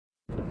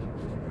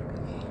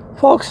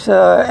Folks,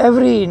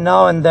 every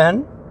now and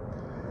then,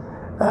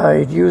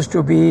 it used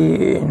to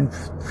be in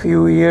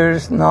few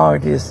years, now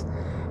it is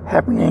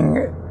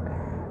happening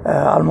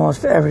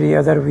almost every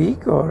other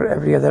week or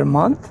every other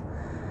month,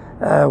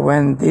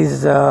 when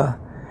these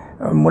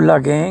mullah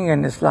gang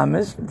and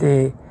Islamists,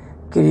 they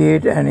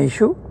create an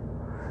issue,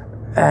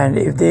 and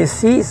if they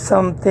see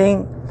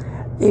something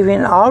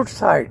even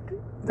outside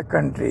the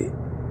country,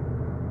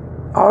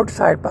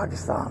 outside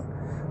Pakistan,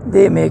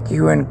 they make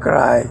hue and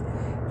cry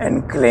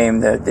and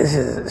claim that this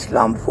is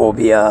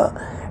Islamophobia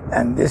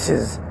and this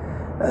is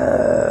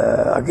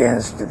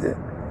against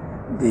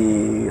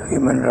the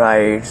human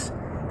rights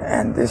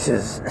and this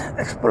is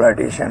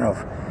exploitation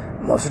of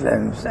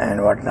Muslims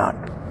and whatnot.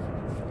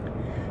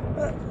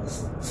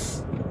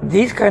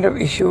 These kind of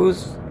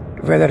issues,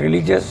 whether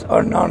religious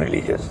or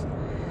non-religious,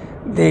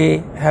 they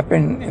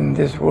happen in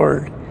this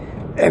world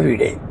every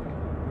day.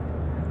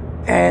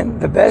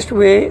 And the best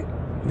way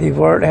the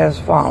world has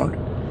found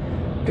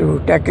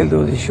to tackle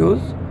those issues,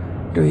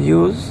 to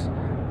use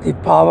the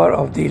power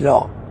of the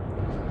law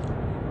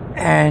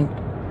and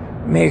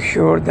make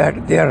sure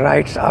that their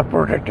rights are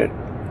protected.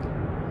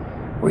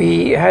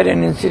 We had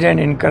an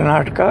incident in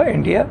Karnataka,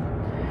 India,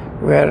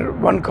 where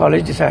one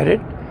college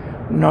decided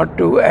not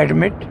to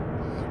admit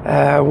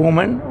a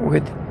woman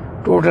with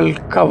total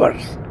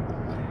covers.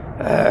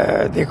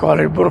 They call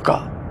it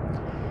burqa.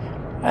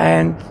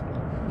 And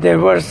there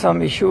were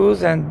some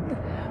issues, and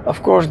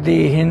of course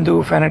the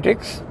Hindu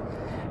fanatics,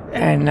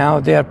 and now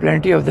there are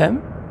plenty of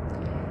them,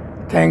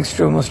 thanks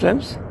to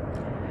Muslims,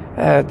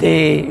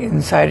 they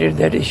incited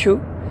that issue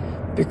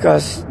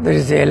because there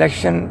is an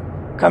election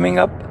coming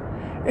up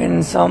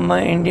in some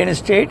Indian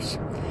states,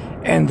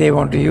 and they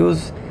want to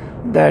use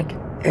that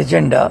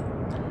agenda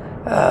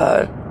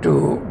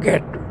to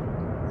get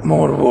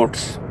more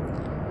votes,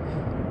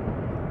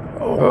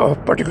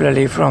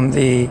 particularly from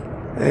the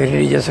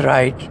religious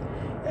right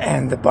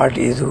and the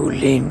parties who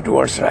lean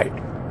towards right.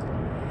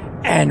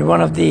 And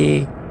one of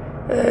the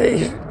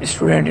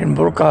student in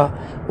burqa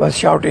was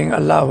shouting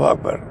Allahu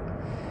Akbar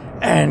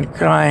and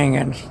crying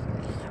and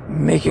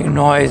making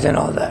noise and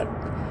all that.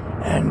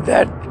 And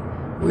that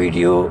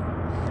video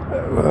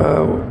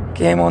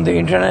came on the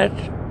internet,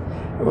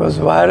 was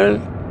viral,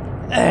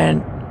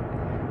 and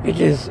it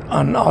is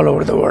on all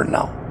over the world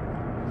now.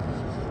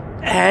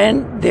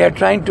 And they are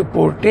trying to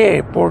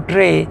portray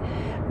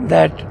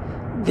that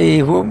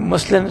the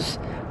Muslims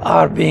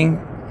are being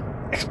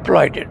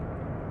exploited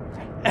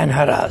and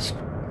harassed.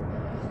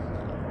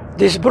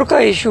 This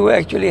burqa issue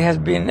actually has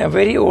been a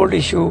very old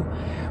issue,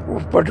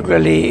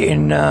 particularly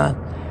in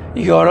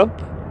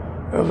Europe,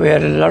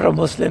 where a lot of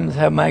Muslims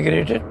have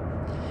migrated,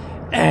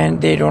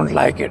 and they don't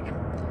like it.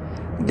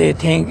 They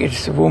think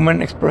it's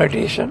woman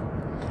exploitation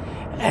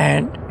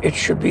and it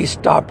should be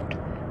stopped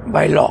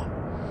by law.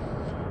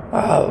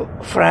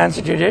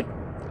 France did it,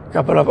 a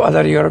couple of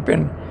other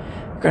European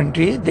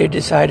countries, they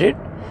decided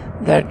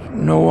that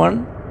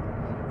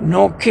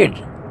no kid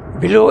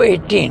below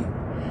 18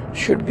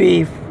 should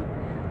be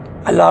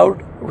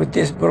allowed with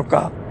this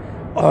burqa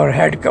or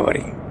head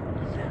covering,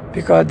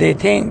 because they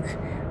think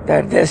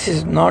that this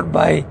is not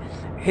by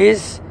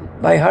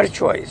her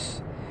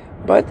choice,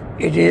 but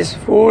it is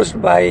forced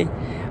by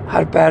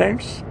her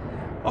parents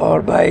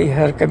or by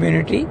her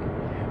community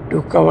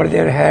to cover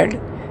their head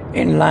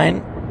in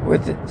line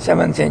with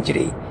 7th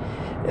century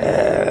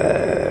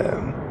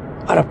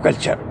Arab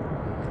culture.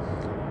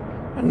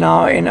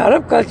 Now in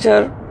Arab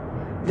culture,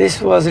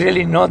 this was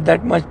really not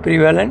that much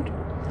prevalent,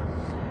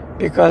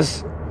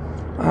 because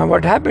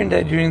what happened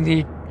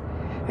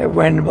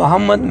when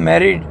Muhammad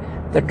married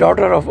the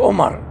daughter of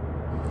Omar,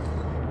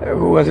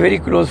 who was a very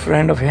close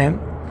friend of him,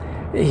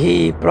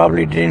 he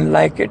probably didn't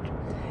like it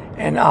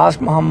and asked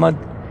Muhammad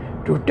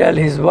to tell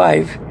his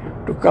wife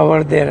to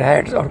cover their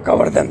heads or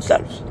cover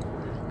themselves.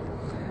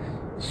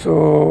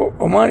 So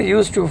Omar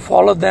used to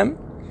follow them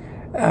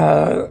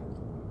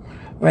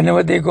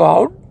whenever they go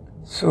out.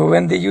 So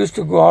when they used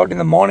to go out in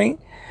the morning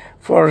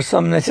for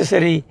some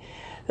necessary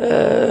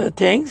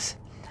things,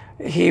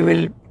 he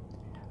will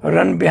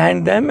run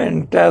behind them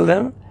and tell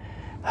them,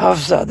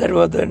 Hafsa, that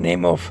was the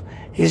name of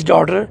his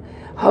daughter,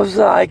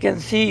 Hafsa, I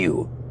can see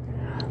you.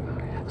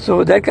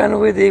 So that kind of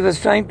way he was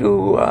trying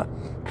to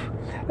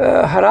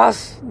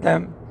harass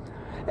them.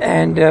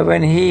 And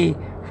when he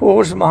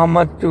forced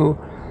Muhammad to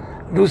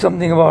do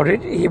something about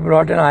it, he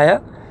brought an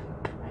ayah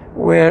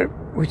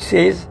which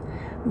says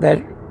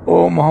that,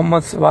 O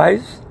Muhammad's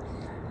wives,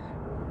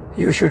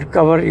 you should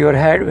cover your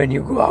head when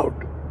you go out.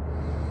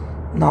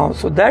 Now,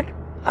 so that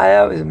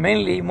ayah is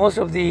mainly, most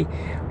of the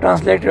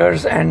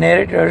translators and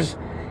narrators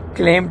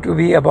claim to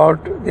be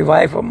about the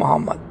wife of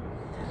Muhammad,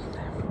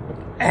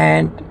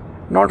 and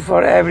not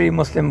for every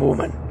Muslim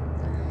woman.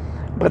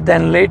 But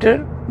then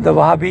later, the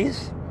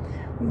Wahhabis,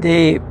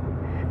 they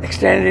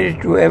extended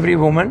it to every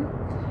woman.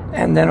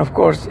 And then, of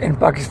course, in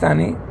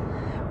Pakistani,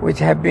 which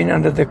have been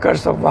under the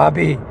curse of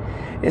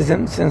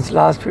Wahhabism since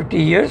last 50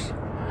 years,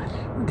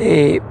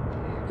 they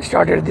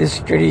started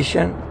this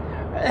tradition,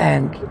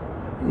 and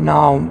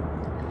now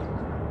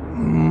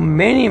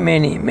many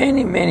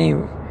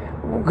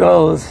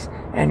girls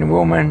and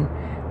women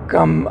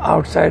come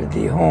outside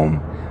the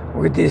home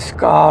with the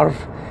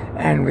scarf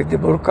and with the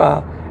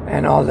burqa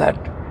and all that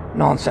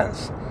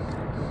nonsense.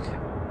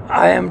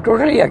 I am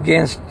totally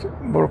against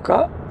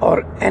burqa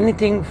or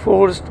anything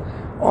forced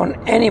on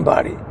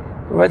anybody,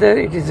 whether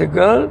it is a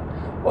girl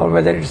or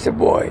whether it is a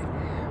boy,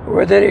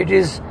 whether it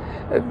is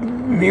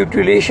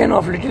mutilation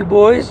of little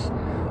boys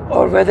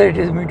or whether it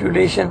is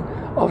mutilation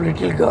of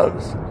little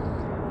girls.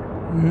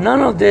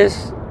 None of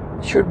this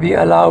should be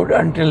allowed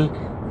until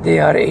they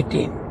are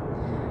 18.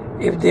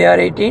 If they are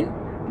 18,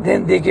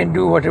 then they can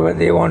do whatever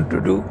they want to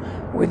do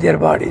with their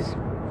bodies.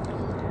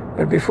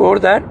 But before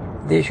that,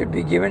 they should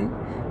be given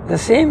the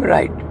same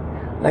right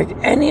like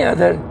any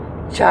other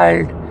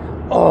child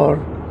or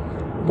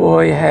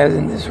boy has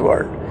in this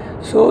world,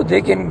 so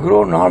they can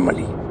grow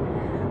normally.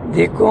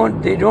 They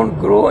don't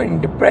grow in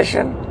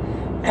depression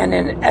and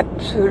in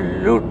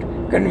absolute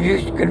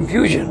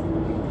confusion.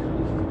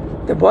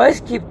 The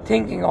boys keep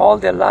thinking all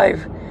their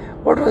life,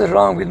 what was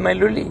wrong with my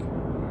luli?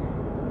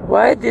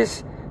 Why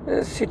this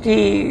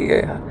city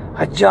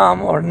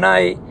hajam or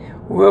nai,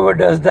 whoever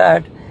does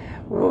that,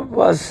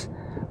 was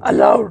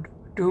allowed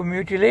to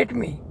mutilate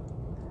me?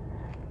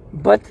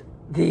 But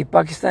the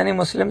Pakistani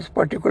Muslims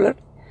particular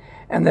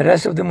and the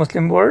rest of the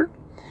Muslim world,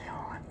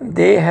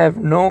 they have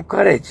no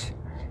courage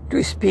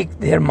to speak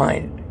their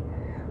mind.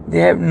 They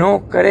have no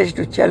courage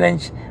to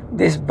challenge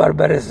this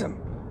barbarism,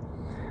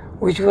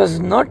 which was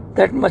not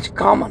that much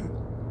common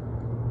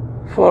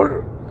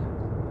for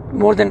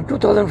more than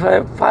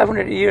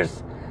 2,500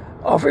 years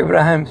of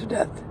Abraham's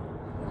death.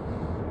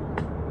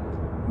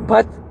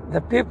 But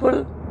the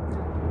people,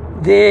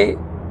 they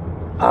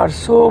are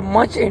so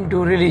much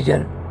into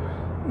religion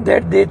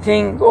that they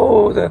think,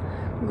 the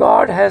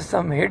God has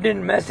some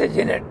hidden message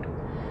in it,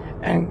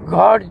 and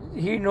God,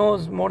 He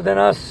knows more than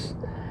us,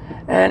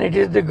 and it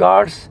is the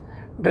God's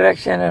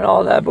direction and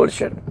all that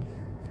bullshit.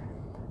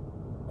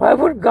 Why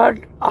would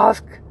God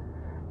ask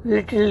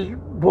little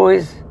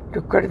boys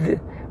to cut the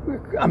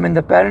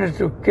parents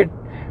to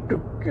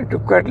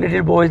cut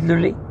little boys'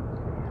 luli?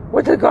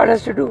 What does God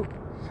has to do?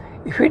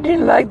 If He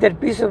didn't like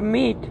that piece of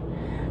meat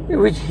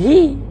which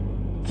He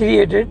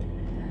created,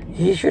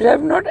 He should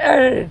have not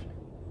added it.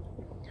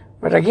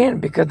 But again,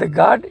 because the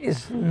God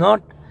is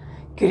not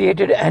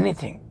created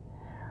anything.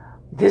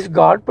 This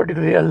God,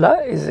 particularly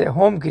Allah, is a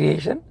home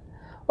creation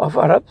of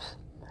Arabs,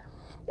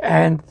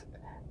 and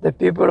the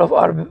people of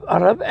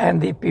Arab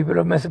and the people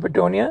of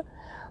Mesopotamia,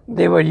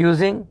 they were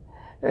using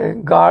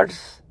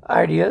God's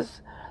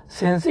ideas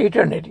since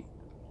eternity.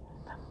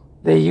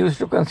 They used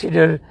to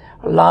consider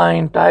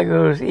lion,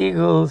 tigers,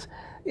 eagles,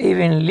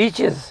 even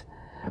leeches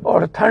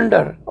or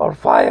thunder or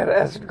fire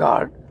as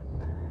God,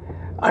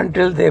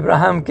 until the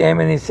Abraham came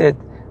and he said,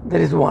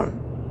 there is one.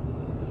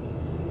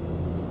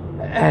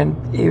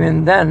 And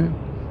even then,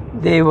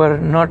 they were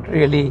not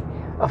really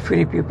a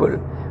free people,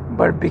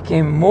 but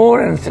became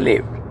more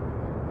enslaved.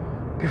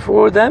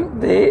 Before that,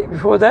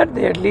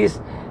 they at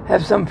least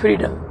have some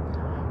freedom.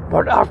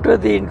 But after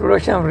the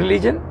introduction of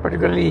religion,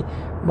 particularly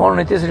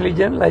monotheist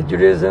religion like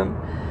Judaism,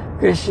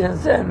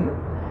 Christians, and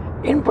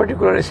in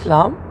particular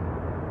Islam,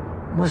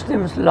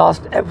 Muslims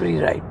lost every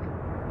right.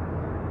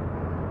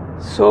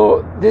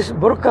 So this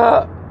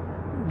burqa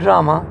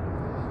drama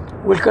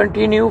will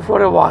continue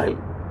for a while,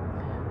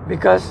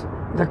 because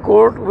the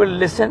court will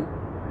listen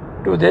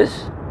to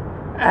this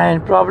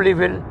and probably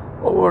will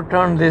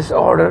overturn this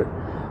order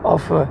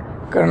of a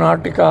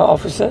Karnataka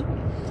officer,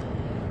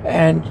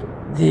 and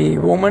the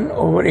woman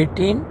over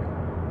 18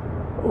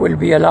 will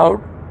be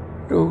allowed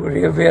to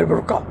wear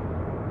burqa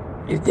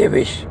if they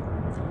wish.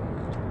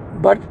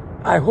 But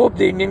I hope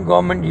the Indian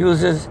government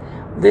uses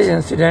this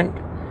incident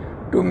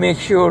to make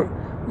sure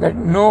that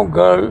no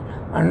girl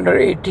under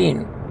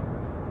 18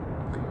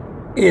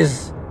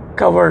 is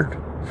covered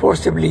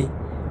forcibly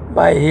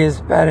by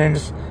his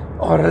parents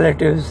or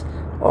relatives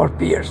or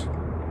peers.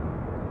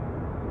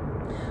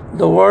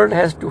 The world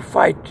has to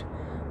fight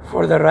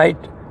for the right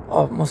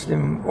of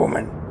Muslim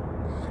women,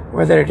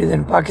 whether it is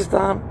in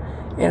Pakistan,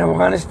 in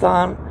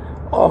Afghanistan,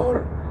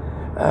 or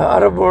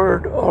Arab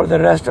world, or the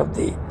rest of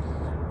the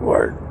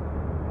world.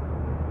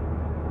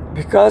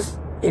 Because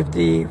if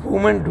the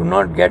women do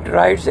not get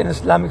rights in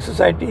Islamic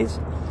societies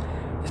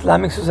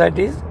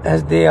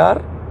as they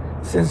are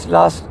since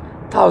last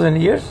 1,000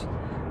 years,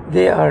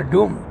 they are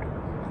doomed.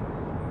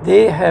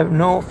 They have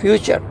no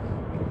future.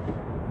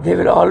 They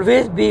will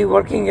always be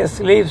working as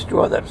slaves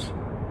to others.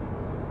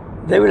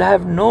 They will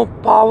have no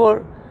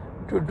power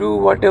to do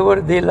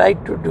whatever they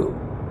like to do.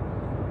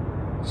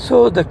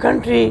 So the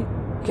country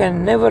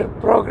can never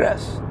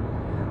progress.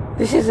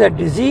 This is a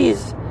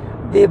disease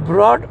they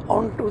brought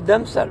onto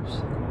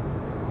themselves.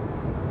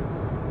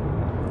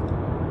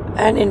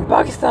 And in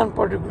Pakistan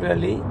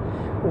particularly,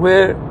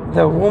 where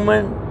the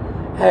woman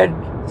had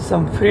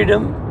some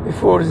freedom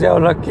before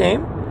Ziaullah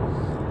came,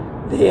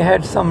 they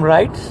had some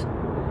rights,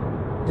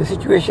 the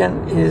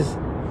situation is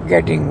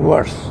getting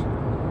worse.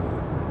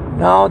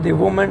 Now the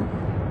women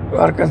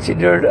are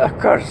considered a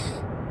curse,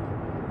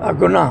 a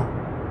guna,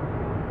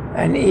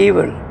 an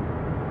evil,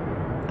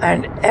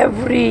 and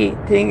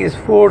everything is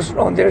forced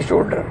on their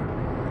shoulder.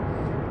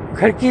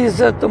 घर की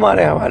इज्जत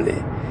तुम्हारे हवाले,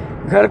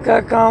 घर का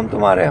काम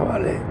तुम्हारे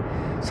हवाले,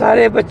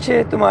 सारे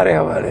बच्चे तुम्हारे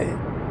हवाले,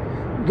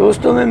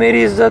 दोस्तों में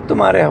मेरी इज्जत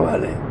तुम्हारे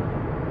हवाले,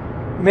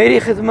 मेरी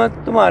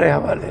खिदमत तुम्हारे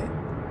हवाले,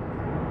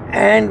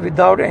 and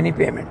without any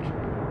payment.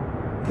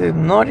 There is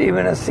not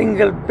even a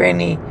single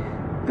penny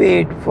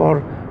paid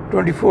for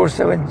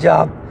 24/7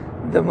 job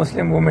the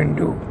Muslim women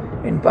do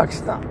in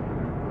Pakistan.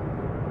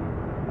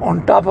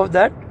 On top of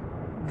that,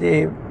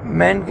 the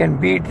men can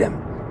beat them,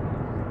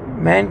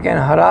 men can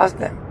harass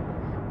them,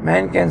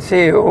 men can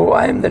say, oh,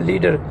 I am the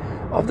leader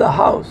of the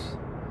house.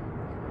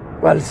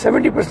 While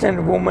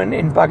 70% women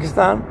in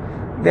Pakistan,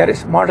 they are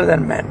smarter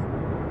than men.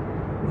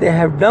 They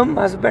have dumb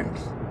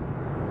husbands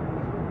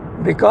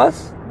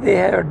because they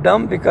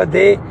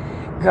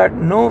got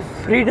no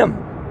freedom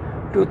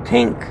to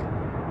think,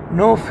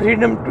 no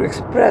freedom to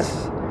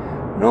express,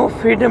 no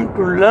freedom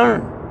to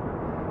learn,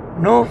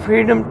 no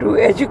freedom to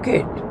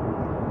educate.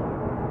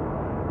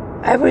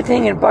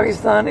 Everything in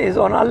Pakistan is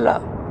on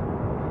Allah,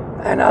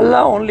 and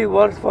Allah only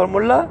works for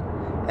mullah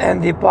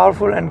and the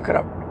powerful and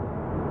corrupt.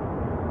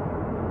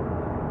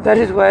 That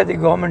is why the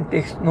government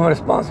takes no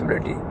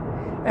responsibility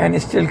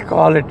and still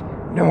call it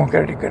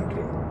democratic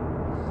country.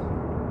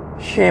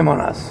 Shame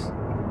on us.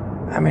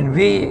 I mean,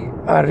 we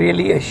are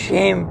really a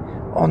shame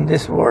on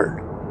this world,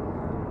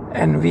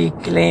 and we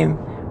claim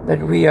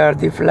that we are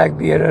the flag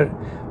bearer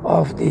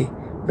of the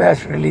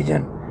best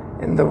religion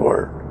in the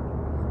world,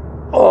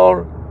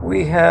 or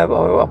we have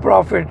a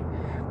prophet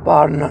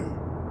bar none.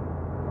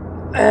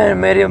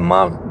 And mere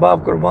maa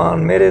baap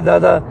qurban, mere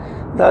dada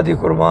dadi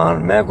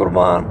qurban, main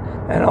qurban,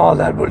 and all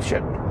that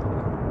bullshit.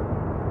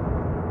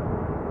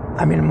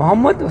 I mean,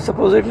 Muhammad was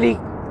supposedly,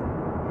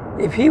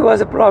 if he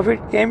was a prophet,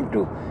 came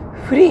to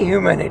free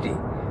humanity,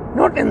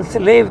 not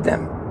enslave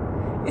them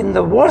in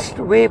the worst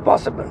way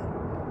possible.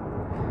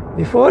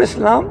 Before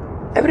Islam,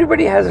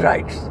 everybody has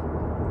rights.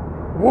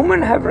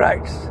 Women have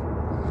rights.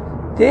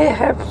 They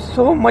have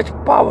so much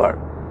power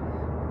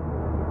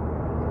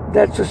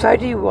that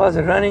society was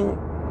running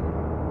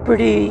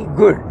pretty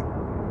good.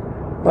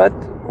 But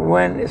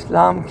when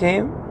Islam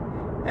came,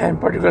 and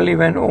particularly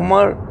when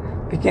Umar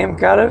became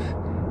caliph,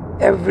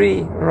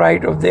 every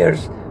right of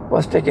theirs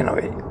was taken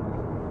away.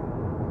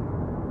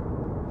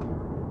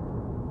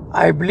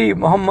 I believe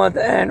Muhammad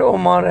and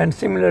Umar and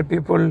similar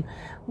people,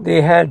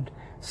 they had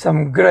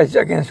some grudge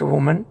against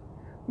women,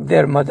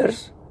 their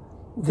mothers,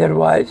 their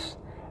wives,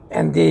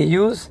 and they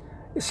used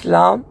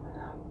Islam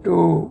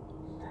to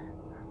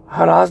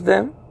harass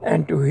them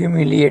and to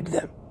humiliate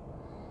them.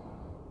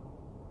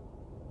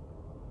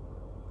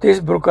 This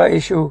burqa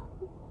issue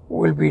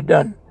will be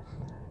done.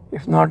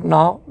 If not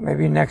now,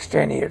 maybe next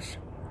 10 years.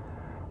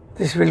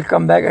 This will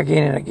come back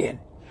again and again.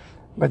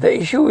 But the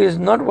issue is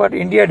not what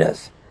India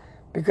does,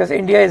 because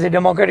India is a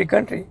democratic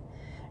country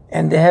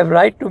and they have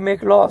right to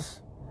make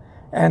laws,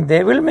 and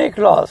they will make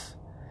laws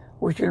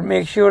which will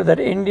make sure that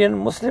Indian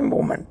Muslim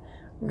women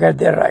get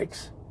their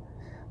rights.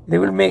 They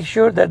will make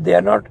sure that they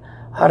are not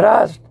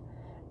harassed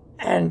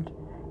and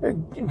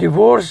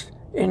divorced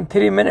in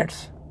 3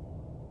 minutes.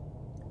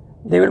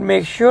 They will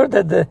make sure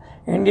that the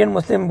Indian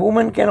Muslim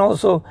woman can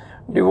also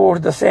divorce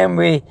the same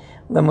way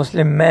the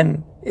Muslim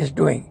men is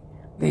doing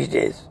these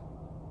days.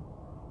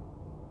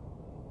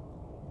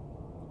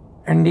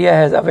 India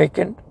has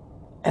awakened,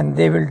 and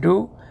they will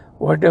do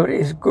whatever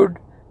is good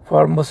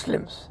for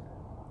Muslims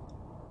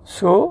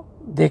so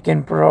they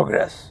can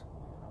progress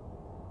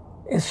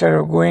instead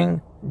of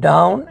going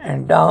down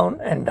and down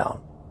and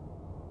down.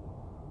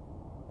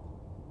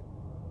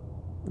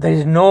 There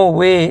is no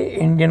way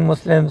Indian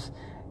Muslims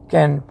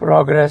can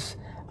progress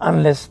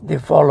unless they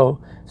follow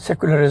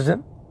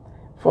secularism,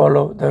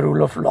 follow the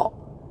rule of law.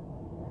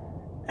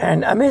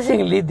 And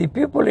amazingly, the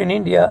people in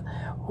India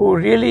who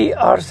really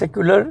are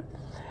secular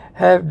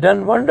have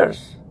done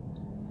wonders.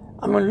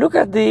 I mean, look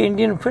at the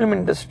Indian film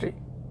industry.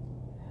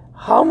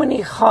 How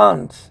many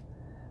Khans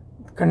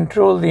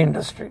control the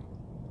industry?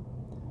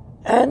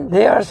 And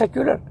they are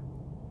secular.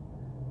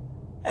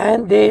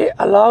 And they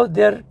allow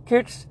their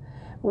kids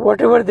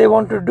whatever they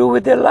want to do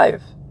with their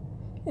life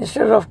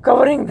instead of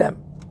covering them.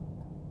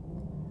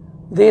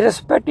 They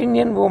respect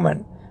Indian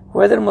women,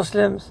 whether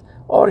Muslims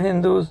or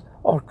Hindus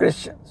or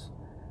Christians.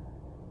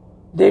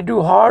 They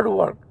do hard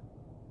work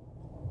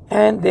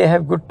and they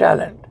have good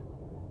talent.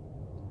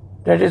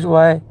 That is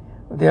why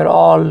they are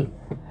all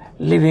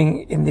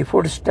living in the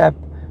footsteps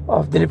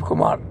of Dilip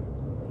Kumar,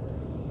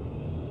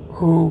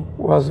 who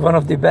was one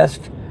of the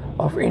best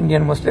of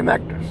Indian Muslim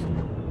actors.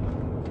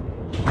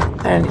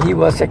 And he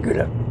was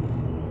secular.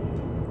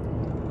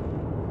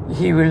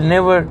 He will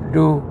never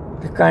do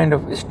the kind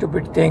of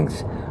stupid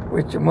things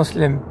which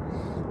Muslim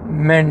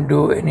men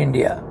do in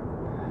India.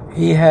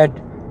 He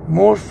had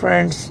more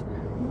friends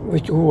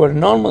who were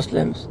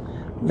non-Muslims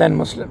than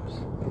Muslims.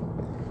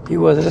 He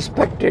was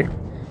respected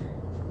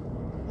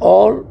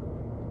all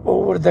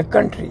over the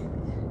country.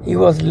 He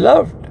was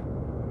loved.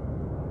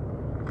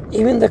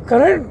 Even the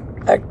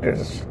current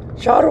actors,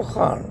 Shah Rukh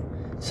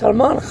Khan,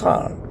 Salman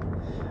Khan,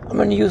 I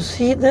mean, you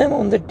see them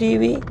on the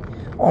TV,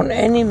 on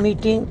any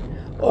meeting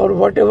or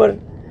whatever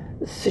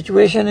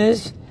situation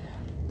is,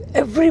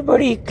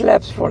 everybody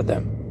claps for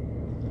them.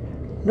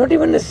 Not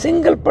even a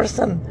single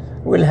person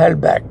will hold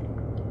back.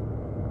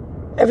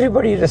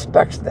 Everybody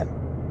respects them.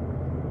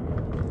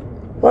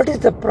 What is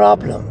the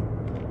problem?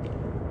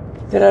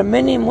 There are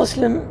many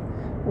Muslim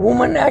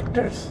women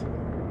actors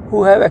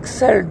who have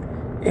excelled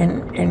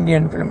in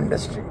Indian film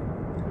industry.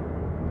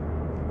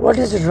 What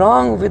is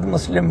wrong with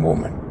Muslim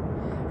women?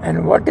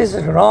 And what is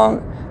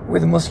wrong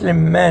with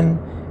Muslim men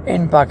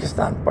in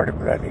Pakistan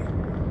particularly,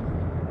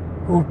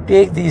 who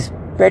take these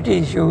petty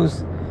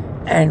issues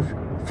and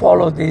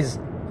follow these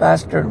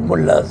bastard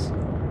mullahs,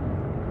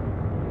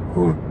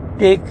 who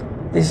take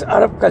this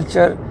Arab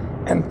culture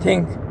and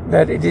think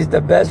that it is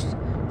the best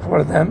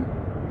for them?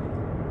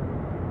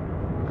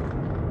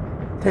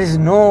 There is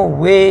no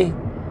way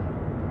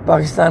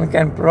Pakistan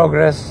can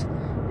progress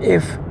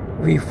if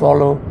we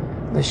follow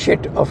the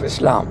shit of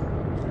Islam,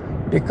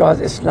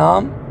 because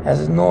Islam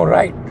has no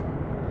right.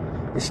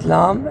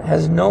 Islam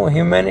has no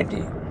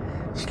humanity.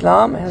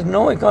 Islam has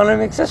no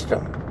economic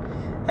system.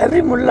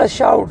 Every mullah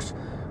shouts,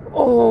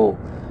 oh,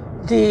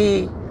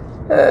 the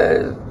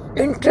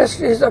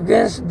interest is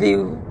against the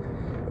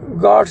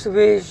God's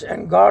wish,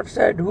 and God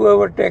said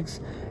whoever takes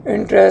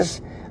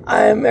interest,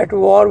 I am at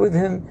war with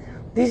him.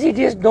 These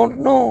idiots don't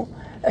know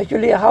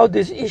actually how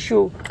this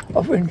issue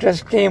of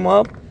interest came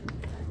up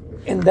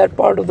in that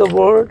part of the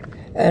world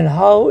and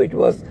how it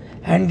was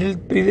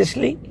handled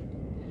previously.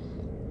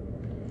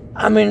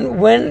 I mean,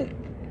 when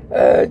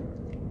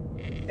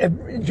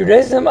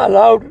Judaism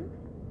allowed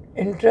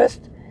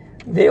interest,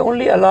 they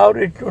only allowed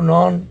it to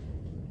non-Jews,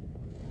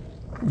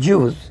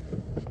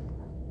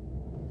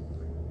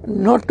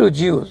 not to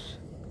Jews.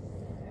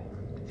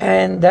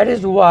 And that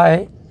is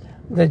why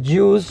the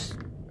Jews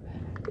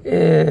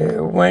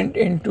went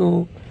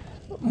into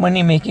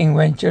money-making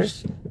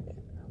ventures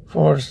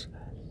for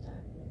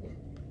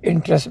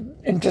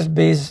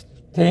interest-based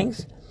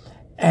things,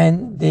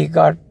 and they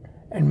got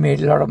and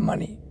made a lot of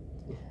money.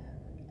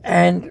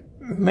 And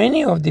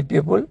many of the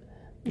people,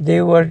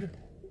 they were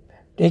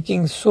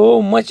taking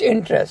so much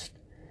interest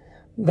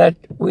that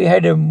we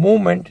had a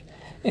movement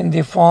in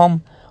the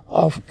form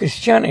of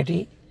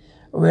Christianity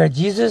where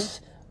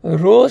Jesus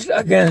rose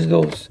against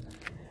those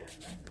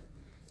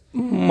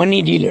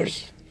money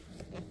dealers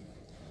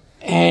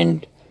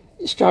and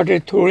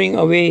started throwing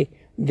away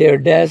their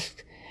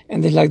desks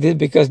and things like this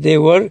because they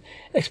were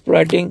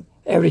exploiting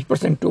every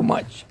person too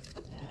much.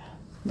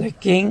 The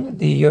king,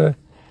 the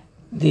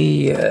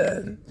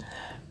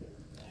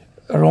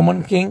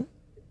Roman king,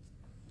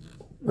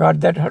 got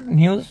that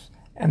news,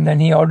 and then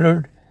he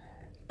ordered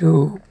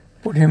to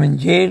put him in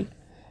jail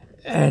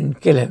and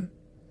kill him.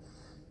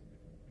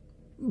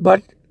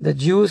 But the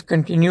Jews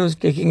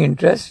continued taking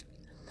interest,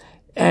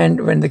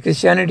 and when the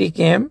Christianity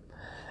came,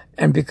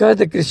 and because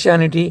the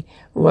Christianity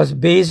was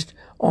based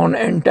on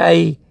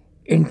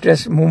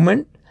anti-interest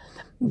movement,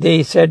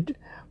 they said,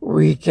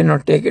 we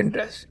cannot take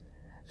interest.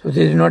 So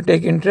they did not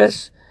take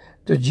interest.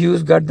 The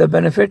Jews got the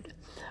benefit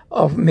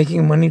of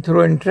making money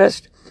through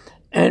interest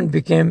and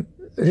became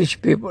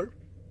rich people.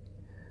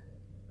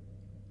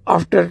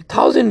 After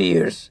 1,000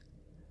 years,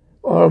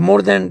 or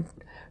more than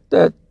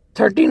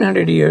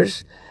 1,300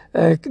 years,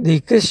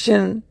 the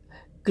Christian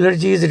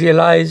clergies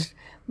realized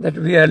that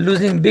we are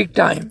losing big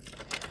time.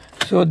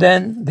 So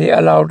then they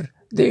allowed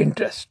the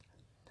interest.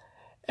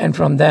 And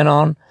from then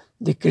on,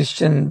 the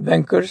Christian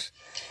bankers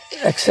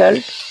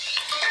excelled.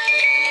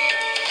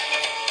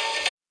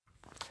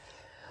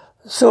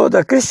 So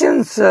the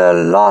Christians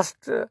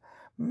lost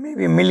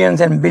maybe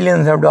millions and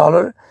billions of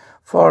dollars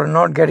for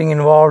not getting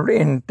involved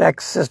in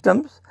tax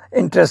systems,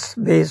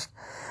 interest-based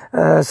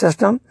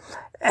system.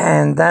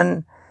 And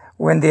then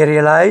when they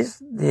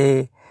realized,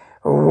 they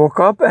woke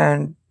up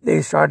and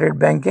they started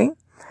banking,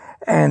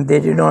 and they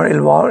did not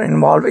involve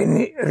in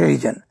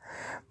religion.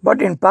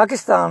 But in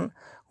Pakistan,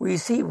 we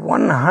see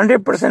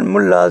 100%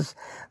 mullahs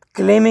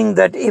claiming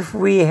that if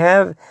we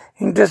have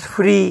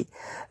interest-free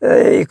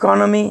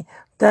economy,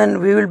 then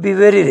we will be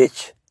very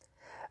rich.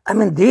 I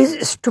mean,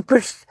 these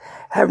stupids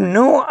have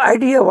no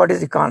idea what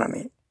is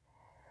economy.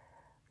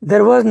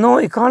 There was no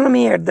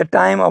economy at the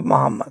time of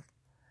Muhammad.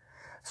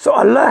 So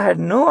Allah had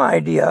no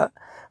idea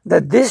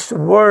that this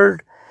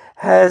world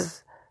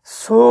has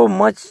so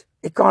much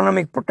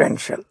economic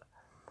potential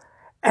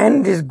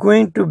and is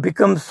going to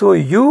become so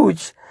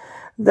huge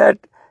that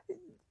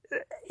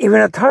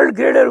even a third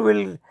grader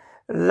will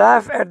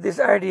laugh at this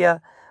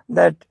idea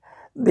that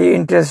the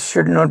interest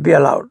should not be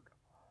allowed.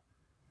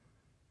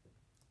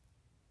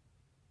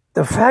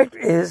 The fact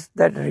is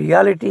that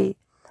reality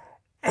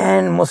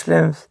and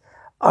Muslims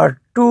are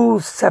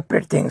two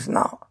separate things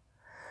now,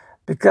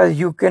 because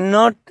you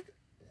cannot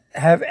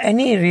have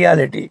any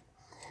reality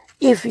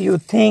if you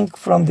think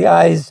from the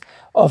eyes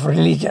of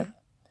religion.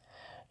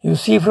 You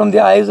see from the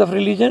eyes of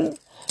religion,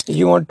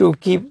 you want to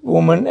keep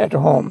women at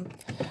home.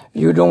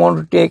 You don't want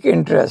to take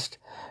interest.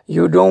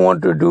 You don't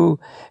want to do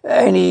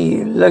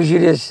any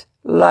luxurious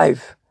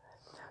life.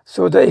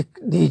 So the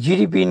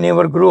GDP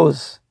never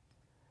grows.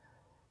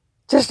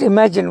 Just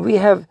imagine, we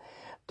have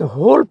The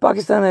whole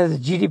Pakistan has a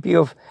GDP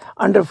of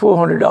under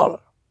 $400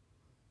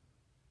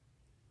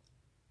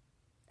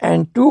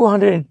 and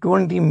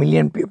 220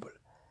 million people.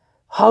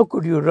 How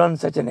could you run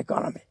such an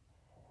economy?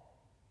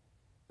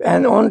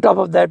 And on top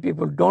of that,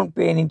 people don't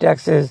pay any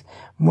taxes.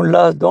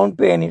 Mullahs don't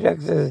pay any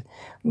taxes.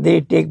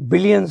 They take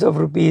billions of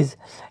rupees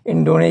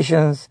in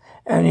donations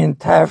and in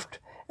theft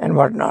and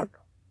whatnot.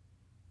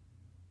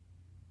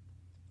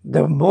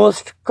 The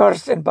most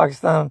cursed in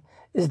Pakistan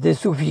is the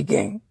Sufi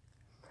gang.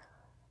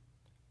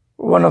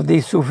 One of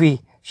these Sufi,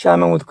 Shah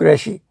Mahmud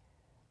Qureshi,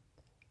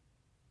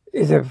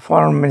 is a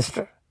foreign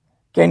minister.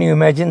 Can you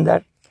imagine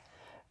that?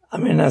 I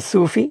mean, a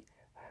Sufi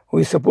who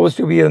is supposed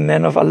to be a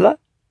man of Allah,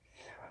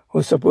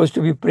 who's supposed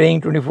to be praying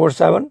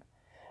 24/7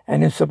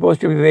 and is supposed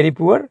to be very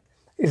poor,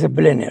 is a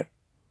billionaire.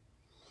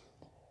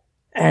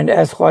 And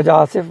as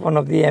Khwaja Asif, one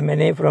of the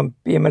MNA from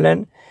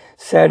PMLN,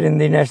 said in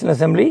the National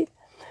Assembly,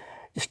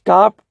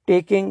 stop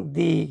taking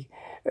the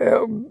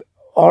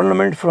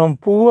ornament from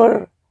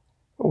poor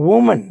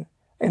women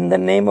in the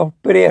name of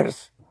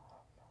prayers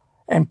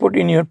and put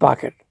in your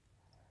pocket.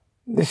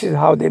 This is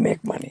how they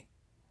make money.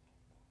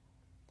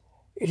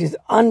 It is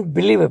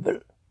unbelievable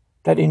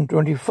that in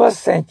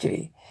 21st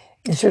century,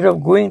 instead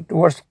of going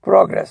towards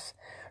progress,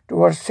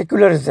 towards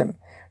secularism,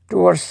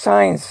 towards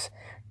science,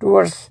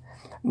 towards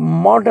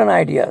modern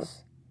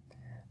ideas,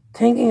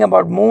 thinking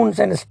about moons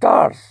and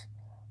stars,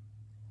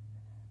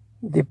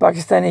 the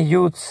Pakistani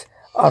youths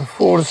are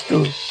forced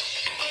to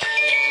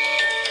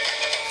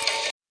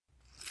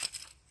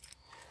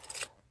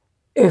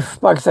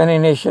if Pakistani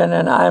nation,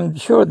 and I am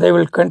sure they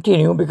will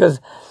continue because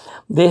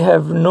they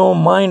have no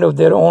mind of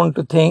their own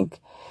to think,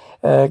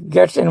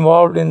 gets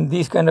involved in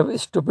these kind of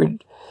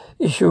stupid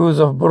issues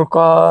of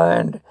burqa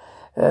and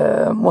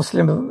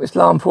Muslim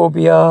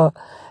Islamophobia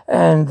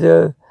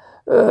and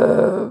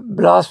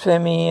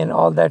blasphemy and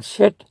all that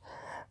shit,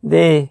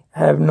 they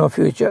have no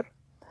future.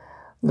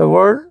 The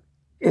world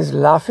is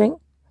laughing.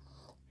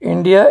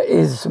 India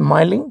is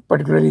smiling,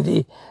 particularly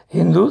the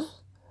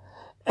Hindus,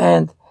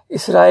 and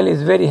Israel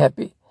is very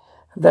happy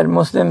that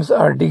Muslims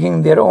are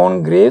digging their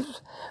own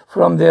graves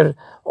from their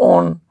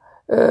own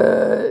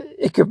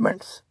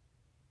equipments,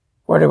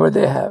 whatever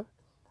they have.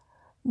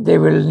 They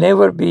will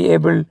never be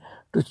able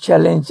to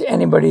challenge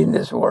anybody in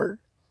this world,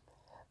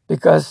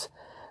 because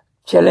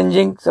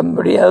challenging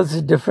somebody else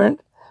is different.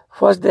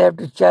 First, they have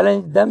to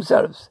challenge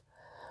themselves.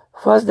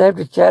 First, they have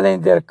to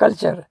challenge their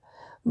culture,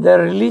 their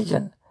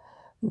religion,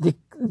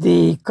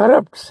 the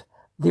corrupts,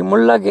 the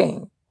mullah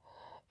gang,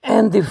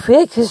 and the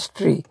fake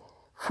history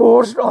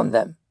forced on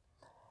them,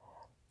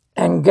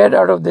 and get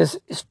out of this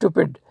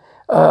stupid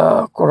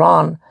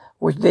Quran,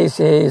 which they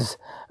say is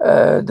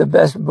the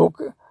best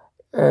book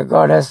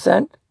God has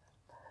sent,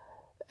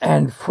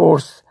 and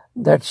force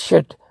that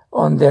shit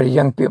on their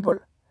young people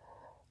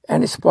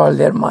and spoil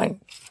their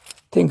mind.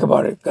 Think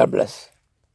about it. God bless.